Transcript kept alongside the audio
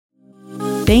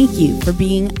Thank you for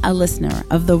being a listener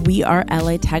of the We Are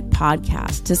LA Tech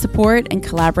podcast. To support and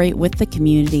collaborate with the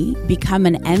community, become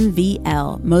an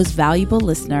MVL Most Valuable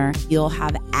Listener. You'll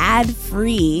have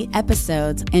ad-free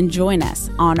episodes and join us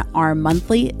on our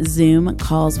monthly Zoom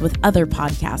calls with other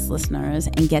podcast listeners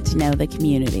and get to know the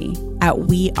community at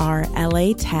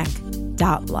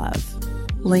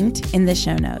wearelatech.love. Linked in the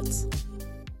show notes.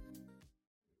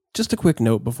 Just a quick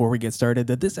note before we get started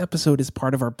that this episode is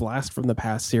part of our Blast from the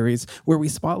Past series, where we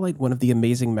spotlight one of the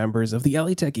amazing members of the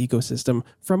LA Tech ecosystem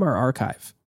from our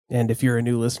archive. And if you're a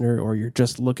new listener or you're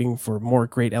just looking for more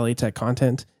great LA Tech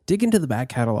content, dig into the back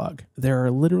catalog. There are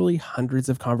literally hundreds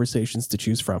of conversations to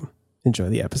choose from. Enjoy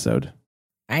the episode.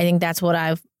 I think that's what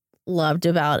I've loved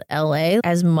about LA.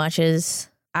 As much as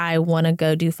I want to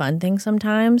go do fun things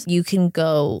sometimes, you can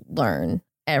go learn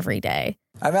every day.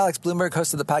 I'm Alex Bloomberg,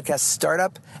 host of the podcast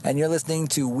Startup, and you're listening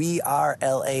to We Are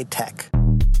LA Tech.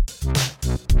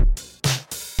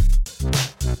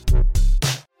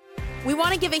 We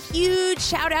want to give a huge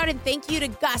shout out and thank you to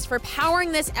Gus for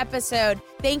powering this episode.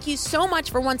 Thank you so much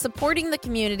for supporting the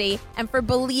community and for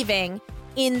believing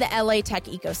in the LA Tech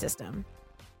ecosystem.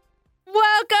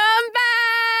 Welcome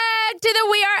back to the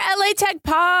We Are LA Tech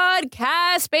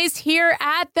podcast, based here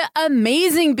at the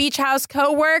amazing Beach House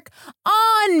Co-work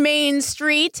on Main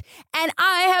Street. And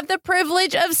I have the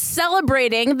privilege of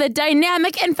celebrating the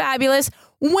dynamic and fabulous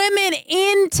women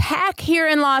in tech here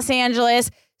in Los Angeles.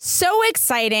 So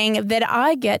exciting that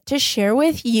I get to share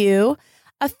with you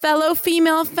a fellow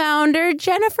female founder,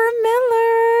 Jennifer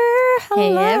Miller. Hello.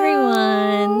 Hey,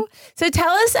 everyone. So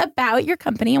tell us about your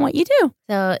company and what you do.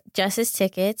 So Justus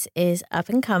Tickets is up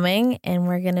and coming, and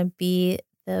we're going to be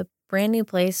the brand new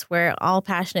place where all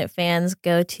passionate fans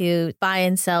go to buy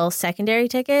and sell secondary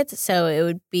tickets. So it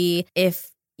would be if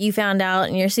you found out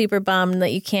and you're super bummed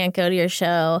that you can't go to your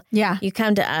show, you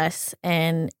come to us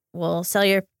and we'll sell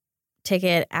your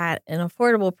ticket at an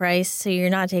affordable price, so you're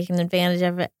not taking advantage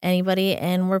of anybody,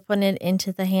 and we're putting it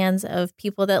into the hands of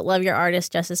people that love your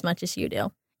artist just as much as you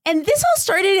do. And this all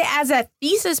started as a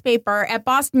thesis paper at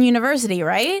Boston University,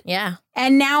 right? Yeah.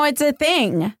 And now it's a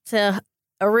thing. It's a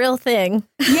real thing.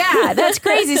 Yeah, that's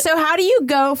crazy. So how do you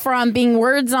go from being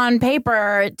words on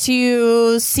paper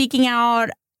to seeking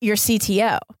out your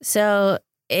CTO? So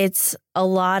it's a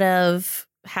lot of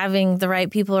having the right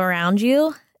people around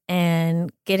you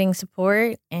and getting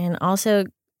support, and also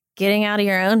getting out of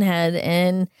your own head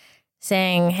and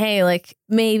saying, hey, like,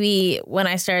 maybe when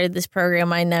I started this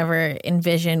program, I never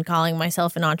envisioned calling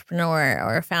myself an entrepreneur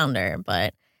or a founder,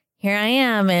 but here I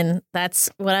am, and that's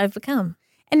what I've become.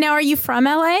 And now, are you from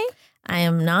LA? I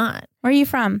am not. Where are you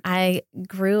from? I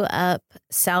grew up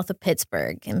south of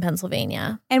Pittsburgh in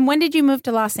Pennsylvania. And when did you move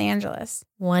to Los Angeles?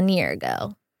 1 year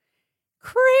ago.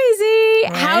 Crazy.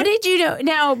 Right? How did you know?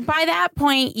 Now, by that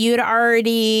point, you'd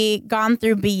already gone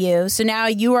through BU. So now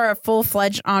you are a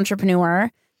full-fledged entrepreneur.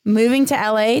 Moving to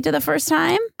LA to the first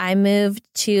time? I moved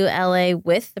to LA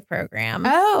with the program.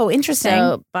 Oh, interesting.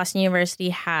 So Boston University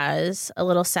has a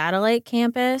little satellite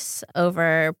campus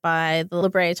over by the La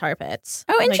Brea Tar Pits.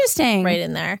 Oh, interesting. Like, right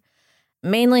in there.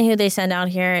 Mainly who they send out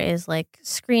here is like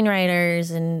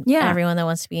screenwriters and everyone that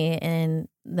wants to be in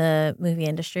the movie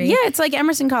industry. Yeah, it's like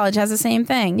Emerson College has the same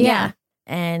thing. Yeah.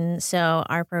 And so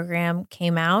our program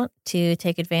came out to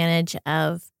take advantage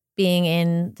of being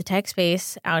in the tech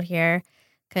space out here,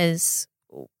 because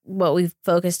what we've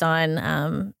focused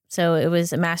on, so it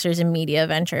was a master's in media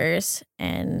ventures,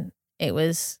 and it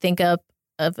was think up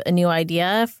of a new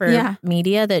idea for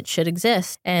media that should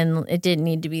exist. And it didn't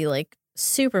need to be like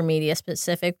super media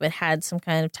specific, but had some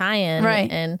kind of tie-in.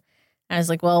 Right. And I was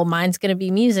like, well, mine's going to be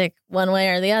music one way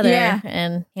or the other. Yeah.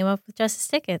 And came up with Justus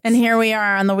Tickets. And here we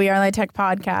are on the We Are LA Tech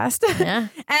podcast. Yeah.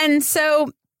 And so,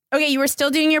 okay, you were still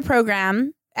doing your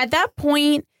program. At that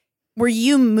point, were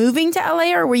you moving to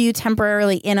LA, or were you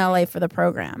temporarily in LA for the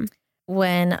program?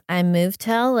 When I moved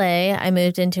to LA, I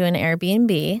moved into an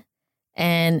Airbnb,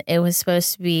 and it was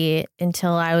supposed to be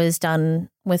until I was done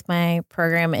with my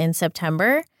program in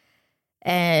September.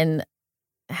 And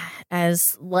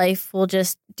as life will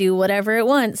just do whatever it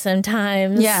wants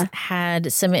sometimes,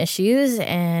 had some issues,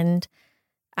 and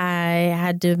I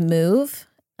had to move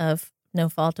of no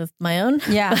fault of my own.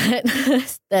 Yeah. But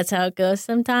that's how it goes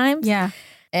sometimes. Yeah.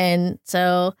 And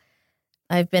so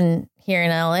I've been here in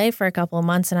LA for a couple of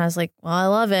months, and I was like, well, I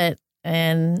love it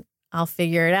and I'll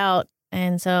figure it out.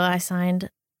 And so I signed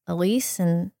a lease.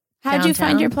 And how'd you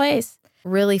find your place?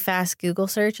 Really fast Google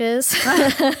searches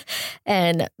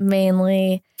and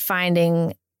mainly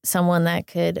finding someone that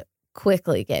could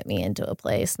quickly get me into a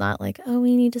place, not like, oh,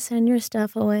 we need to send your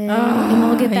stuff away and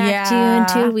we'll get back to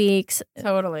you in 2 weeks.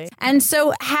 Totally. And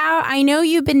so I know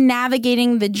you've been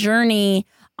navigating the journey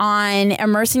on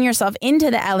immersing yourself into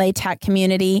the LA Tech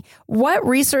community. What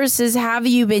resources have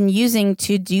you been using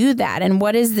to do that? And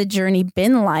what has the journey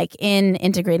been like in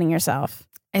integrating yourself?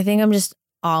 I think I'm just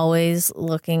always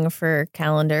looking for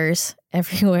calendars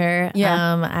everywhere.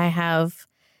 Yeah. I have,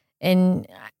 and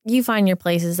you find your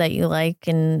places that you like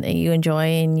and that you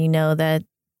enjoy, and you know that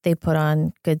they put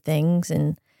on good things,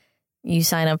 and you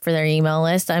sign up for their email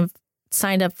list. I've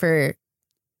signed up for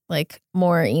like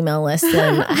more email lists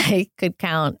than I could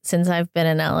count since I've been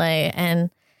in LA. And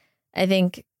I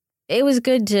think it was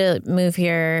good to move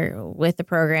here with the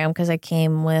program because I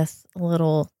came with a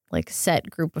little like set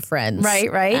group of friends.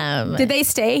 Right. Did they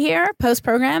stay here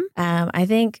post-program? I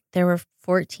think there were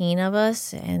 14 of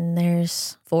us and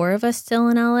there's 4 of us still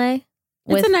in LA.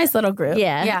 It's a nice little group.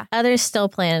 Yeah. Others still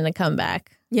planning to come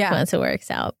back once it works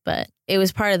out. But it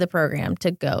was part of the program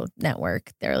to go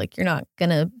network. They're like, you're not going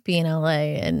to be in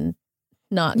LA and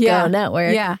not go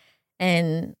network. Yeah.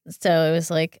 And so it was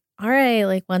like, all right,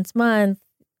 like once a month,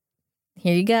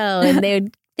 here you go. And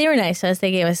they were nice to us.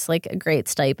 They gave us like a great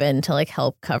stipend to like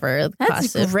help cover the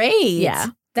cost. That's great. Yeah.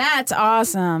 That's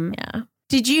awesome. Yeah.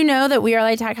 Did you know that We Are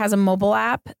LA Tech has a mobile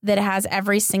app that has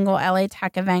every single LA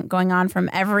Tech event going on from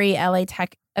every LA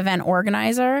Tech event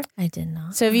organizer? I did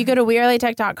not. So if you go to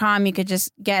wearelatech.com, you could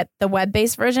just get the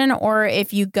web-based version, or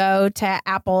if you go to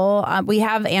Apple, we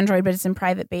have Android, but it's in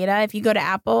private beta. If you go to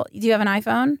Apple, do you have an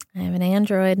iPhone? I have an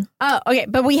Android. Oh, okay.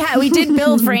 But we did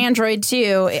build for Android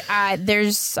too.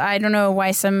 There's, I don't know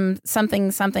why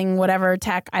something, whatever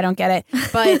tech, I don't get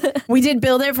it. But we did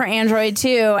build it for Android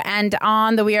too. And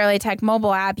on the We Are LA Tech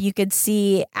mobile app, you could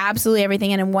see absolutely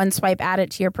everything and in one swipe add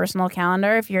it to your personal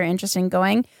calendar if you're interested in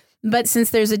going. But since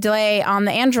there's a delay on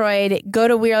the Android, go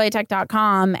to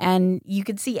wearelatech.com and you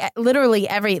could see literally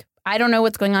I don't know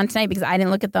what's going on tonight because I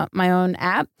didn't look at my own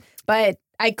app, but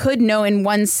I could know in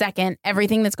 1 second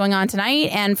everything that's going on tonight.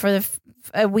 And for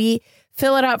we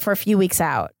fill it up for a few weeks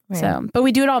out. Right. So, but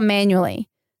we do it all manually.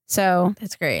 So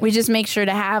that's great. We just make sure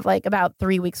to have like about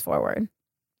 3 weeks forward.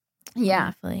 Yeah.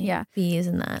 Definitely. Yeah. Be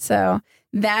using that. So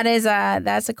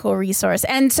that's a cool resource.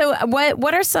 And so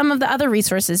what are some of the other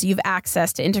resources you've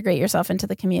accessed to integrate yourself into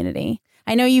the community?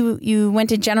 I know you went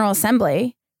to General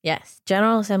Assembly. Yes.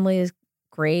 General Assembly is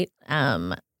great.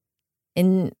 And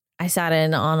I sat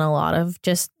in on a lot of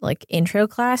just like intro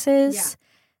classes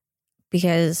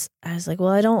because I was like,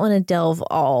 well, I don't want to delve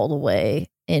all the way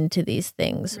into these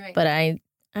things, but I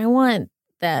want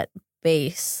that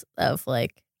base of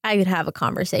like, I could have a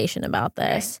conversation about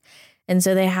this. Right. And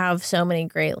so they have so many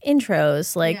great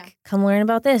intros, like come learn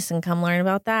about this and come learn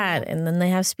about that. And then they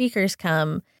have speakers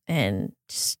come and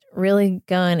just really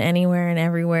going anywhere and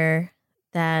everywhere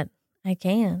that I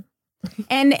can.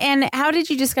 And how did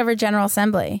you discover General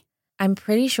Assembly? I'm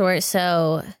pretty sure.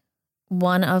 So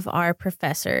one of our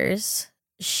professors,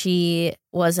 she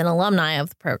was an alumni of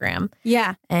the program.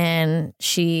 Yeah. And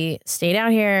she stayed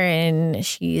out here and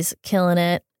she's killing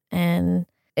it. And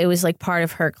it was like part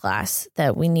of her class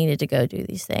that we needed to go do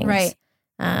these things. Right.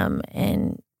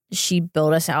 And she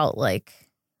built us out like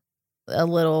a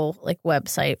little like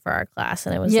website for our class.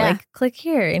 And it was like, click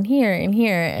here and here and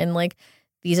here. And like,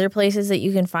 these are places that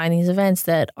you can find these events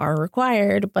that are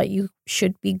required, but you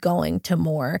should be going to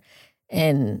more.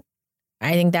 And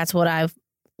I think that's what I've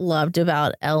loved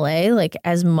about LA. Like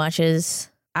as much as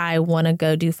I want to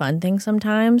go do fun things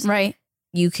sometimes, right?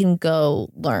 You can go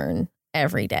learn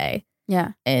every day.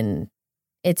 Yeah. And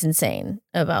it's insane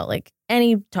about like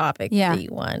any topic that you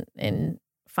want and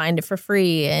find it for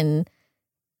free. And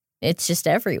it's just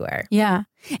everywhere. Yeah.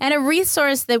 And a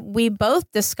resource that we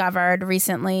both discovered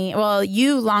recently, well,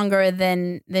 you longer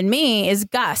than me, is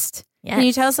Gust. Yes. Can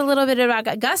you tell us a little bit about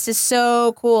Gust? Gust is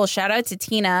so cool. Shout out to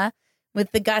Tina with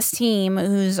the Gust team,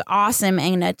 who's awesome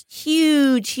and a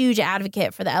huge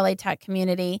advocate for the LA Tech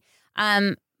community.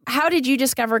 How did you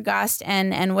discover Gust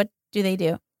and what do they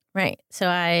do? Right. So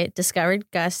I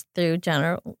discovered Gust through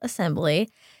General Assembly,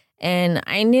 and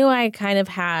I knew I kind of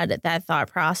had that thought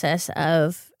process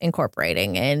of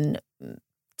incorporating and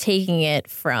taking it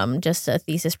from just a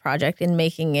thesis project and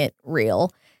making it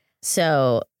real.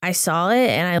 So I saw it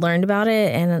and I learned about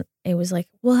it, and it was like,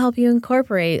 we'll help you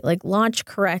incorporate, like launch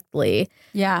correctly.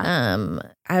 Yeah.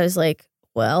 I was like,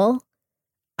 well,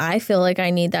 I feel like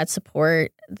I need that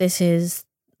support. This is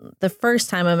the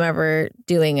first time I'm ever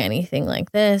doing anything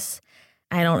like this.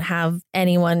 I don't have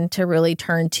anyone to really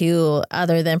turn to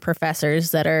other than professors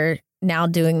that are now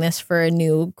doing this for a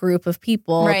new group of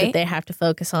people that they have to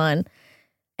focus on.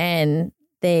 And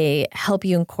They help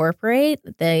you incorporate.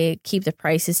 They keep the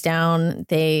prices down.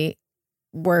 They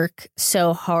work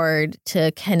so hard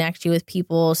to connect you with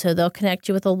people. So they'll connect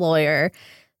you with a lawyer.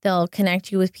 They'll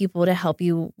connect you with people to help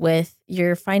you with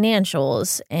your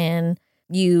financials. And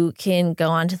you can go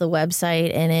onto the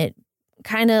website and it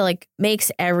kind of like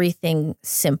makes everything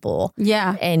simple.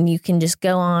 Yeah. And you can just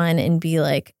go on and be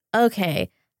like, okay,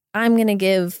 I'm going to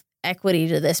give equity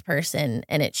to this person,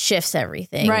 and it shifts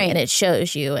everything. Right. And it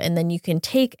shows you. And then you can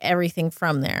take everything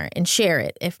from there and share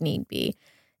it if need be.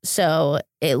 So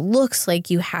it looks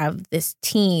like you have this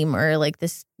team or like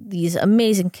these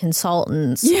amazing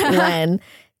consultants when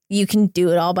you can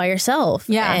do it all by yourself.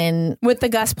 Yeah. And with the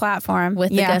Gus platform.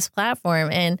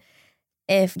 And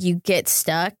if you get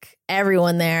stuck,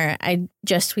 everyone there, I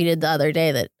just tweeted the other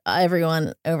day that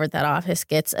everyone over at that office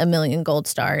gets 1 million gold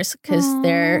stars because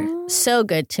they're so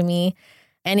good to me.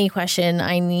 Any question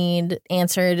I need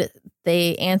answered,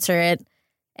 they answer it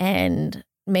and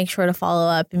make sure to follow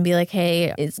up and be like,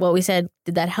 hey, is what we said,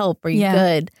 did that help? Are you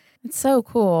good? It's so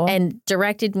cool. And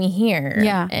directed me here.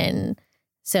 Yeah. And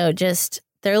so just,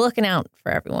 they're looking out for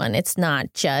everyone. It's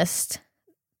not just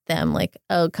them like,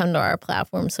 oh, come to our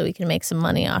platform so we can make some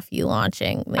money off you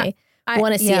launching. They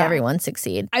want to see everyone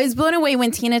succeed. I was blown away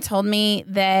when Tina told me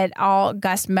that all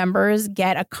Gus members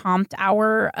get a comped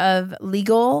hour of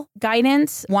legal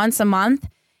guidance once a month.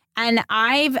 And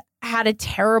I've had a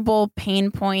terrible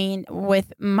pain point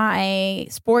with my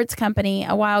sports company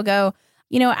a while ago.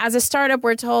 You know, as a startup,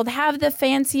 we're told have the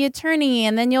fancy attorney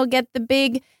and then you'll get the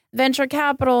big venture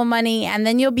capital money and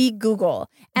then you'll be Google.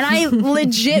 And I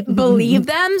legit believe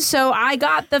them. So I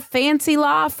got the fancy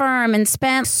law firm and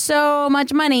spent so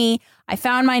much money. I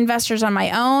found my investors on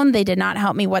my own. They did not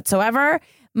help me whatsoever.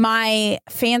 My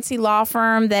fancy law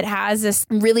firm that has this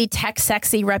really tech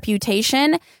sexy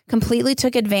reputation completely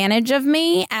took advantage of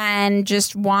me and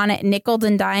just wanted nickeled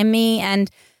and dimed me. And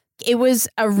it was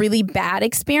a really bad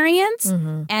experience.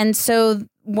 Mm-hmm. And so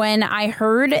when I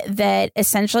heard that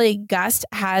essentially Gus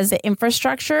has the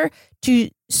infrastructure to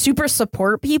super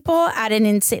support people at an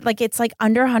insane, like it's like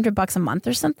under $100 a month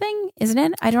or something, isn't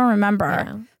it? I don't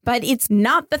remember, but it's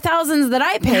not the thousands that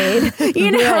I paid,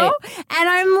 you know? Right. And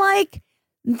I'm like,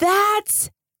 that's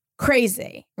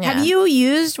crazy. Yeah. Have you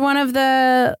used one of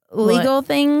the legal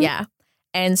things? Yeah.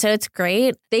 And so it's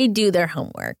great. They do their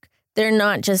homework. They're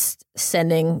not just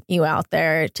sending you out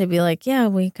there to be like, yeah,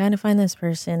 we kind of find this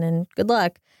person and good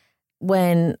luck.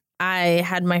 When I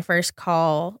had my first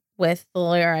call with the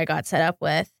lawyer I got set up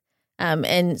with,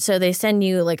 and so they send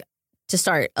you like to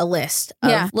start a list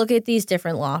of look at these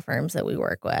different law firms that we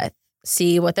work with,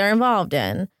 see what they're involved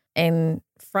in. And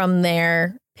from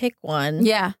there, pick one.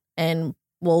 Yeah. And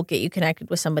we'll get you connected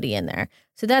with somebody in there.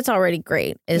 So that's already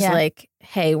great. Is like,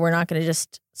 hey, we're not going to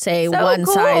just say one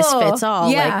size fits all.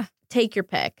 Yeah. Like, take your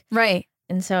pick. Right.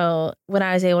 And so when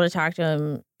I was able to talk to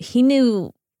him, he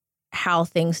knew how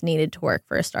things needed to work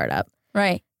for a startup.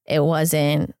 Right. It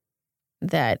wasn't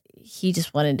that he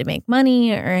just wanted to make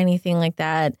money or anything like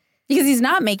that. Because he's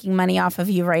not making money off of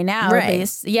you right now. Right.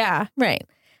 Yeah. Right.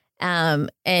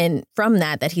 And from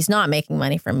that he's not making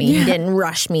money from me. He didn't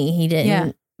rush me. He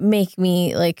didn't make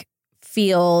me like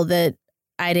feel that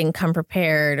I didn't come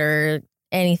prepared or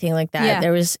anything like that.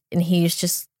 Yeah. And he was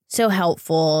just so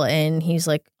helpful. And he's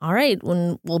like, all right,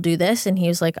 when we'll do this. And he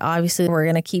was like, obviously we're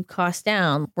going to keep costs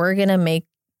down. We're going to make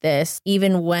this,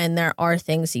 even when there are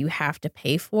things you have to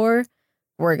pay for,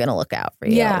 we're going to look out for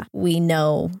you. Yeah. We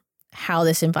know how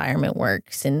this environment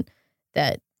works and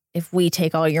that if we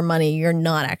take all your money, you're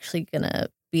not actually going to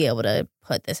be able to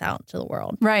put this out to the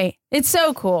world. Right. It's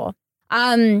so cool.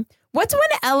 What's one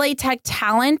LA Tech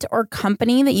talent or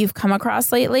company that you've come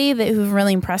across lately who've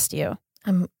really impressed you?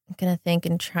 I'm going to think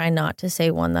and try not to say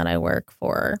one that I work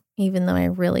for, even though I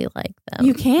really like them.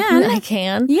 You can. I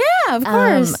can. Yeah, of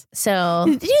course.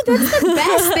 Dude, that's the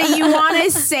best that you want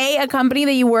to say a company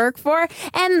that you work for.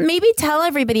 And maybe tell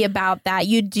everybody about that.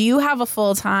 You do have a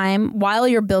full-time while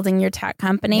you're building your tech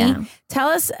company. Yeah. Tell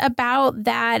us about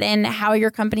that and how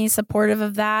your company is supportive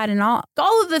of that and all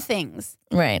of the things.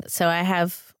 Right. So I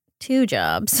have 2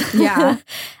 jobs. Yeah.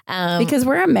 Because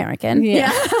we're American.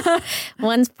 Yeah.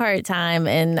 One's part-time,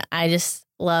 and I just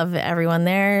love everyone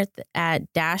there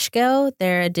at Dashgo.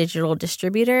 They're a digital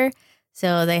distributor.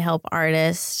 So they help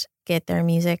artists get their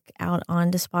music out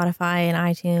onto Spotify and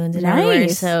iTunes and everywhere.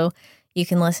 So you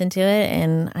can listen to it.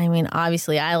 And I mean,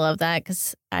 obviously I love that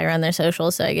because I run their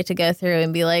socials. So I get to go through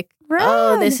and be like,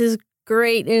 oh, this is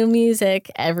great new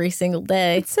music every single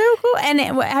day. It's so cool. And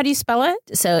how do you spell it?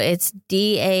 So it's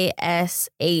DASHGO.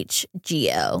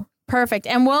 Perfect.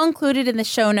 And we'll include it in the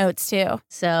show notes too.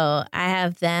 So I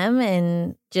have them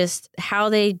and just how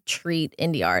they treat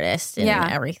indie artists and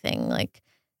everything. Like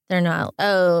they're not,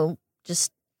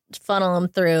 just funnel them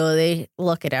through. They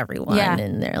look at everyone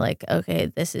and they're like,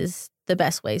 okay, this is the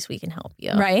best ways we can help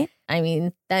you. Right. I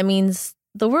mean, that means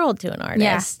the world to an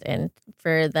artist and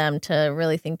for them to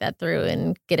really think that through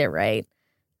and get it right.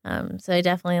 So I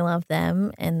definitely love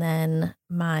them. And then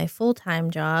my full-time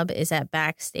job is at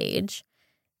Backstage.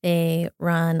 They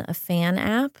run a fan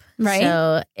app. Right.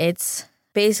 So it's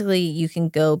basically you can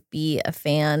go be a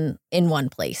fan in one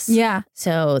place. Yeah.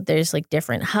 So there's like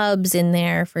different hubs in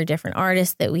there for different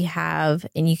artists that we have.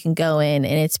 And you can go in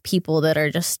and it's people that are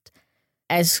just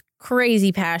as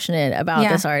crazy passionate about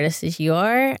this artist as you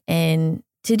are. And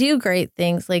to do great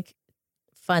things like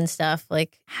fun stuff,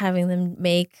 like having them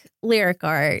make lyric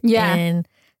art and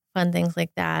fun things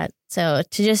like that. So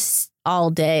to just all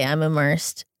day, I'm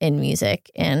immersed in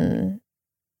music and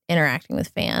interacting with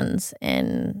fans.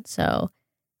 And so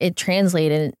it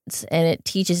translated and it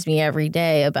teaches me every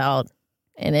day about,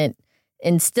 and it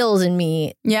instills in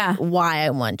me why I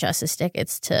want Justus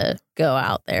Tickets to go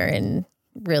out there and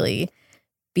really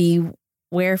be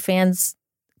where fans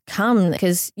come,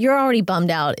 because you're already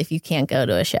bummed out if you can't go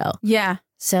to a show. Yeah.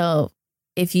 So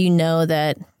if you know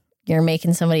that you're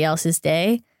making somebody else's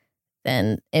day,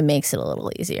 then it makes it a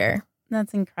little easier.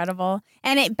 That's incredible.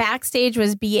 And it Backstage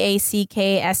was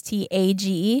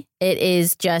BACKSTAGE. It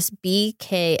is just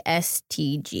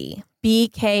BKSTG.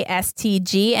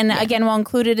 BKSTG. And again, we'll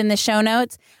include it in the show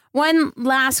notes. One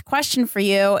last question for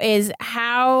you is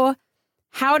how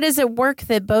does it work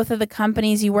that both of the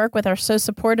companies you work with are so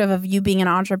supportive of you being an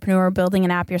entrepreneur, building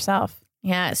an app yourself?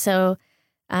 Yeah. So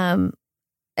I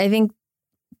think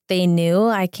they knew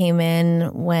I came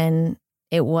in when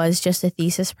it was just a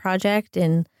thesis project,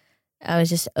 and I was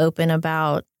just open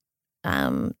about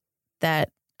that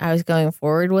I was going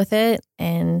forward with it.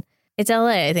 And it's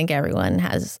LA. I think everyone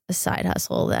has a side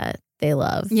hustle that they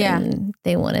love and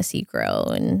they want to see grow.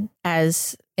 And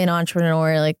as an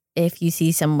entrepreneur, like if you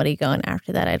see somebody going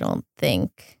after that, I don't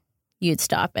think you'd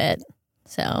stop it.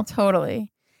 So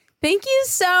totally. Thank you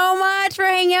so much for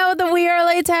hanging out with the We Are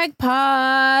LA Tech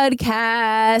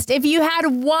podcast. If you had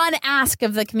one ask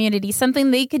of the community,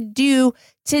 something they could do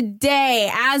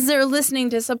today as they're listening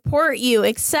to support you,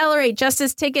 accelerate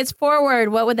Justus Tickets forward,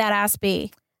 what would that ask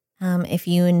be? If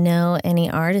you know any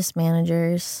artist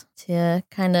managers, to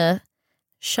kind of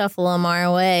shuffle them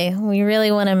our way. We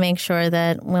really want to make sure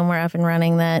that when we're up and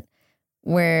running that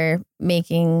we're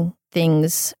making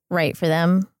things right for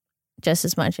them just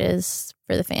as much as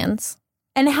for the fans.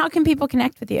 And how can people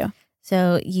connect with you?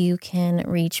 So you can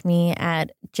reach me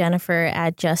at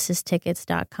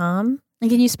jennifer@justustickets.com. And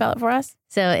can you spell it for us?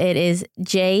 So it is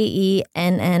JENNIFER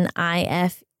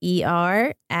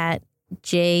at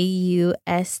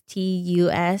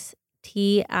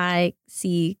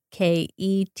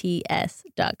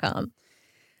JUSTUSTICKETS.com.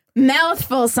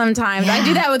 Mouthful sometimes. I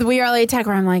do that with We Are LA Tech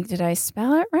where I'm like, did I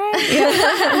spell it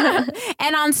right?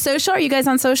 And on social, are you guys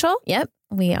on social? Yep.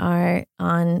 We are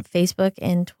on Facebook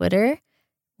and Twitter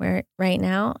right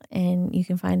now, and you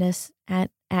can find us at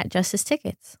Justus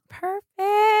Tickets.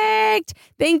 Perfect.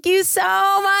 Thank you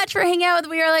so much for hanging out with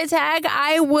We Are LA Tech.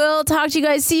 I will talk to you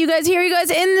guys, see you guys, hear you guys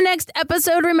in the next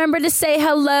episode. Remember to say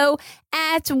hello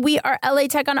at We Are LA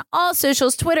Tech on all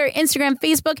socials, Twitter, Instagram,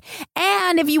 Facebook.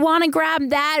 And if you want to grab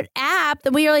that app,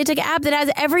 the We Are LA Tech app that has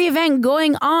every event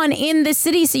going on in the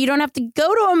city, so you don't have to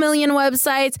go to a million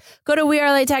websites, go to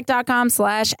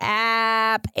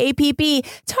wearelatech.com/app. APP.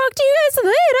 Talk to you guys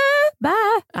later.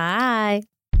 Bye. Bye.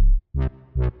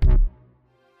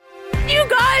 You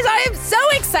guys, I am so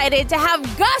excited to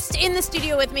have Gust in the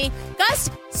studio with me.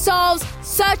 Gust solves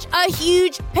such a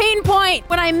huge pain point.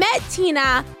 When I met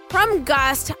Tina from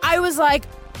Gust, I was like,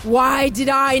 why did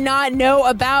I not know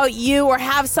about you or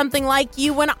have something like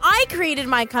you when I created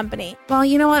my company? Well,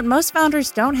 you know what? Most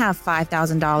founders don't have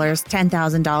 $5,000,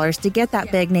 $10,000 to get that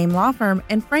big name law firm.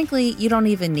 And frankly, you don't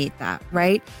even need that,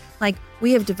 right? Like,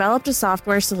 we have developed a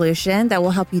software solution that will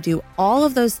help you do all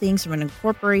of those things from an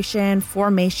incorporation,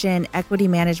 formation, equity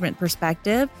management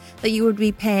perspective that you would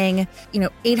be paying,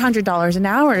 $800 an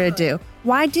hour to do.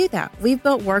 Why do that? We've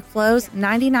built workflows,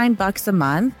 $99 a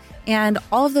month, and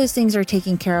all of those things are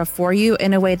taken care of for you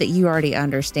in a way that you already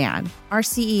understand. Our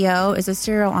CEO is a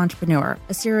serial entrepreneur,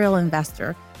 a serial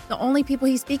investor. The only people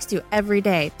he speaks to every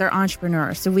day, they're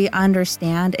entrepreneurs. So we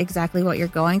understand exactly what you're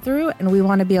going through, and we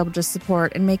want to be able to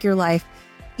support and make your life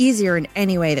easier in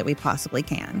any way that we possibly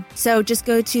can. So just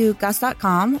go to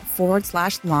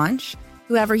gus.com/launch.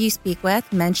 Whoever you speak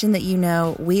with, mention that you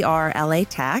know We Are LA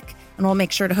Tech, and we'll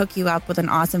make sure to hook you up with an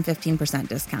awesome 15%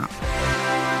 discount.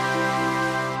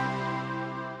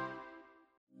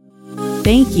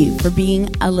 Thank you for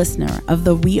being a listener of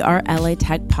the We Are LA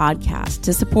Tech podcast.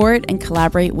 To support and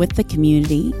collaborate with the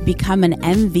community, become an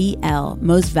MVL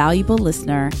Most Valuable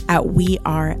Listener at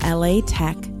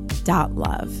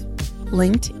wearelatech.love.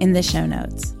 Linked in the show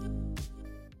notes.